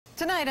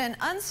Tonight, an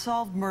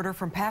unsolved murder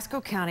from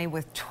Pasco County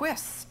with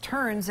twists,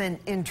 turns, and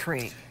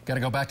intrigue. Got to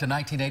go back to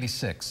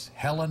 1986.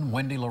 Helen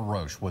Wendy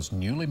Laroche was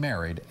newly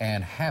married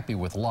and happy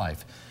with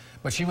life,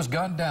 but she was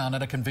gunned down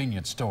at a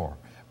convenience store.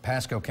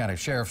 Pasco County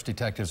Sheriff's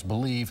detectives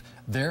believe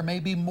there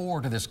may be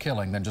more to this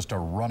killing than just a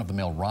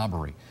run-of-the-mill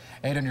robbery.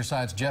 8 on your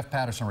side's Jeff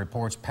Patterson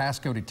reports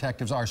Pasco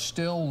detectives are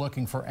still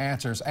looking for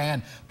answers,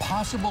 and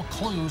possible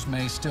clues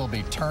may still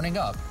be turning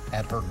up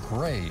at her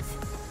grave.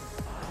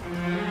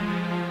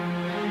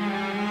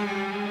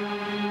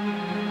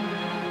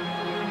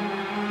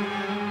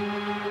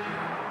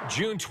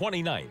 June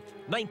 29th,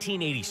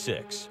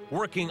 1986,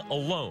 working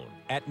alone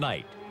at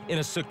night in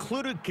a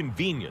secluded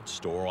convenience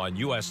store on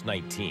US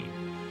 19.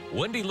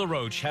 Wendy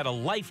Laroche had a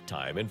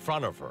lifetime in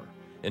front of her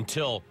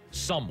until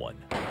someone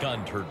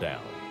gunned her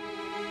down.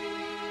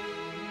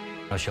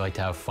 She liked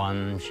to have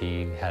fun.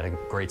 She had a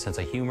great sense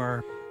of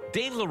humor.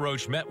 Dave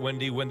Laroche met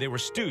Wendy when they were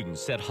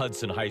students at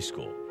Hudson High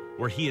School,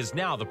 where he is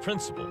now the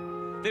principal.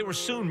 They were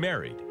soon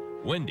married.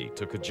 Wendy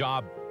took a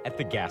job at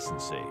the Gas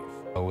and Save.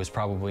 It was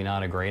probably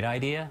not a great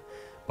idea,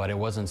 but it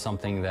wasn't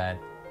something that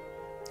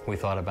we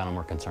thought about and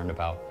were concerned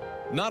about.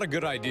 Not a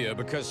good idea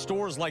because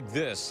stores like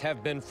this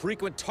have been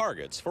frequent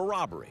targets for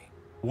robbery.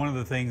 One of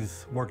the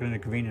things working in a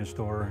convenience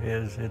store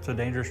is it's a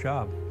dangerous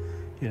job.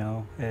 You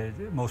know,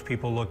 most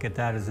people look at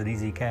that as an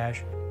easy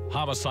cash.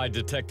 Homicide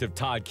Detective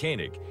Todd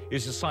Koenig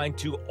is assigned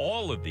to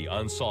all of the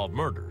unsolved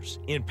murders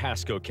in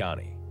Pasco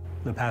County.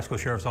 The Pasco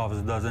Sheriff's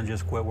Office doesn't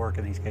just quit work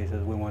in these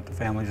cases. We want the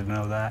families to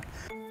know that.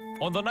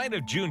 On the night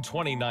of June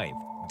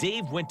 29th,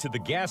 Dave went to the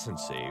Gas and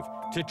Save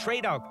to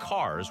trade out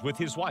cars with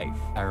his wife.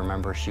 I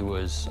remember she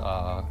was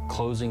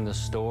closing the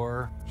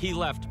store. He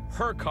left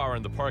her car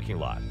in the parking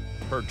lot,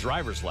 her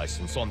driver's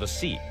license on the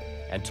seat,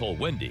 and told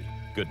Wendy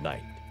good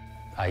night.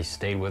 I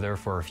stayed with her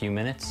for a few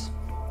minutes,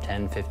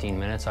 10, 15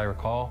 minutes I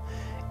recall,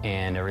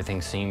 and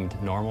everything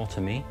seemed normal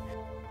to me.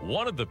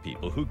 One of the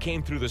people who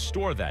came through the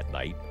store that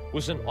night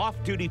was an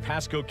off-duty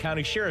Pasco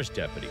County Sheriff's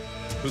deputy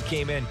who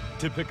came in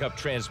to pick up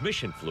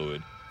transmission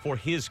fluid for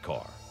his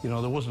car. You know,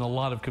 there wasn't a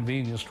lot of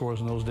convenience stores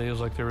in those days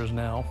like there is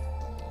now.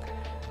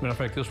 Matter of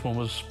fact, this one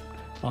was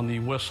on the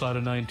west side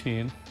of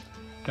 19,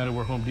 kind of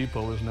where Home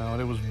Depot is now,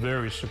 and it was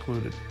very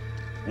secluded.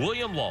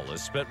 William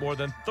Lawless spent more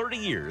than 30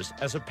 years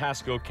as a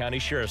Pasco County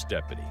Sheriff's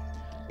deputy.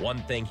 One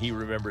thing he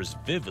remembers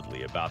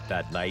vividly about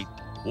that night,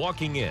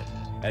 walking in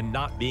and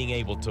not being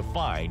able to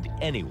find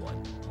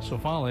anyone. So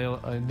finally,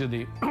 I did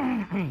the,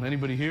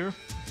 anybody here?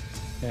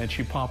 And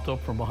she popped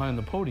up from behind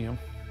the podium,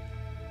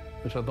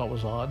 which I thought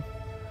was odd.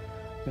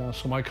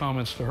 So my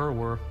comments to her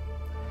were,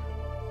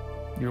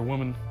 you're a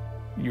woman,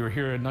 you're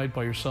here at night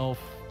by yourself,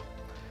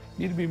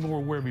 you need to be more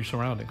aware of your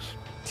surroundings.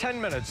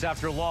 10 minutes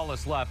after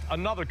Lawless left,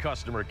 another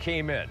customer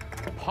came in,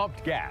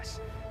 pumped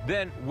gas,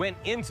 then went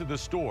into the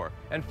store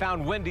and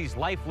found Wendy's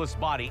lifeless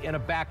body in a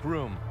back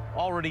room,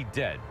 already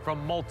dead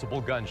from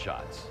multiple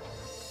gunshots.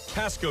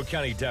 Pasco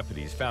County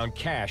deputies found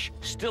cash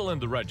still in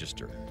the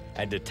register,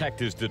 and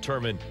detectives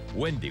determined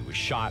Wendy was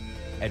shot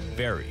at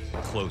very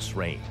close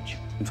range.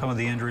 Some of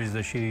the injuries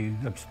that she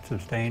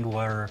sustained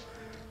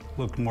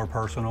looked more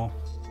personal.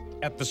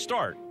 At the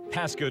start,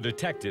 Pasco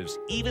detectives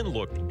even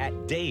looked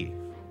at Dave.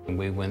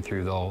 We went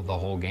through the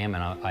whole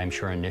gamut. I'm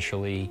sure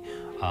initially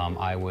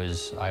I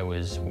was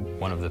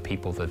one of the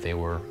people that they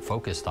were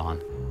focused on.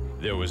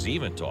 There was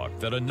even talk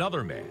that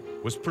another man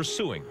was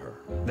pursuing her.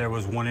 There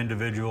was one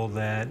individual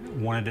that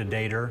wanted to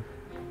date her,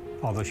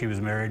 although she was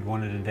married,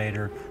 wanted to date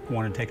her,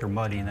 wanted to take her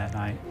mudding that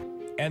night.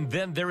 And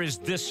then there is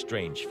this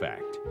strange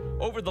fact.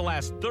 Over the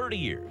last 30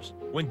 years,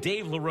 when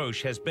Dave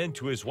Laroche has been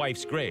to his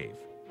wife's grave,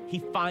 he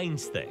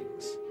finds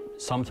things.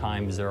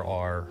 Sometimes there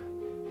are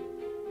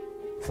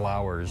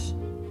flowers,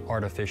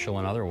 artificial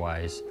and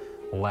otherwise,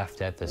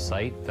 left at the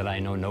site that I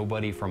know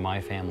nobody from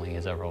my family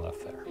has ever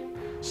left there.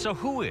 So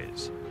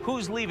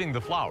who's leaving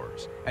the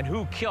flowers? And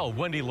who killed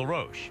Wendy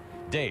Laroche?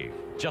 Dave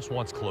just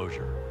wants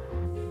closure.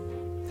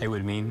 It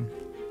would mean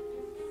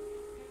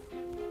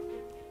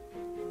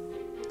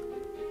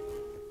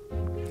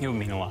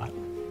a lot.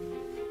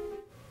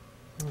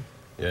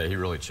 Yeah, he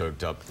really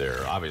choked up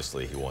there.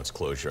 Obviously, he wants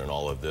closure in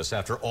all of this.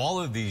 After all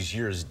of these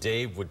years,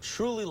 Dave would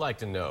truly like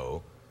to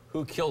know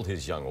who killed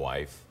his young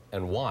wife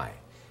and why.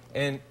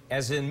 And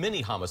as in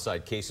many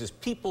homicide cases,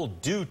 people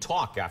do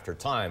talk after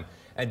time.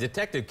 And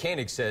Detective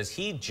Koenig says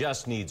he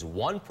just needs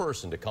one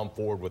person to come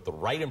forward with the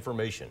right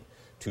information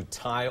to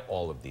tie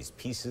all of these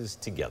pieces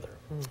together.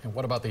 And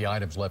what about the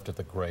items left at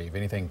the grave?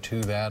 Anything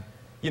to that?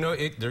 You know,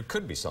 there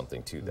could be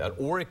something to that,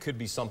 or it could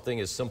be something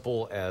as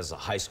simple as a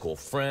high school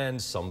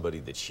friend, somebody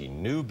that she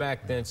knew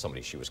back then,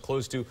 somebody she was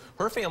close to.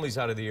 Her family's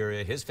out of the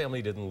area, his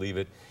family didn't leave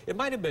it. It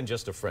might have been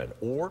just a friend,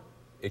 or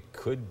it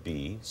could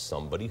be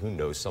somebody who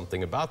knows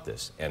something about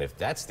this. And if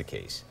that's the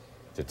case,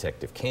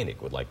 Detective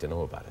Koenig would like to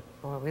know about it.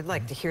 Well, we'd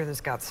like to hear this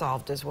got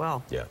solved as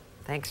well. Yeah.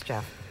 Thanks,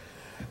 Jeff.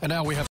 And now we have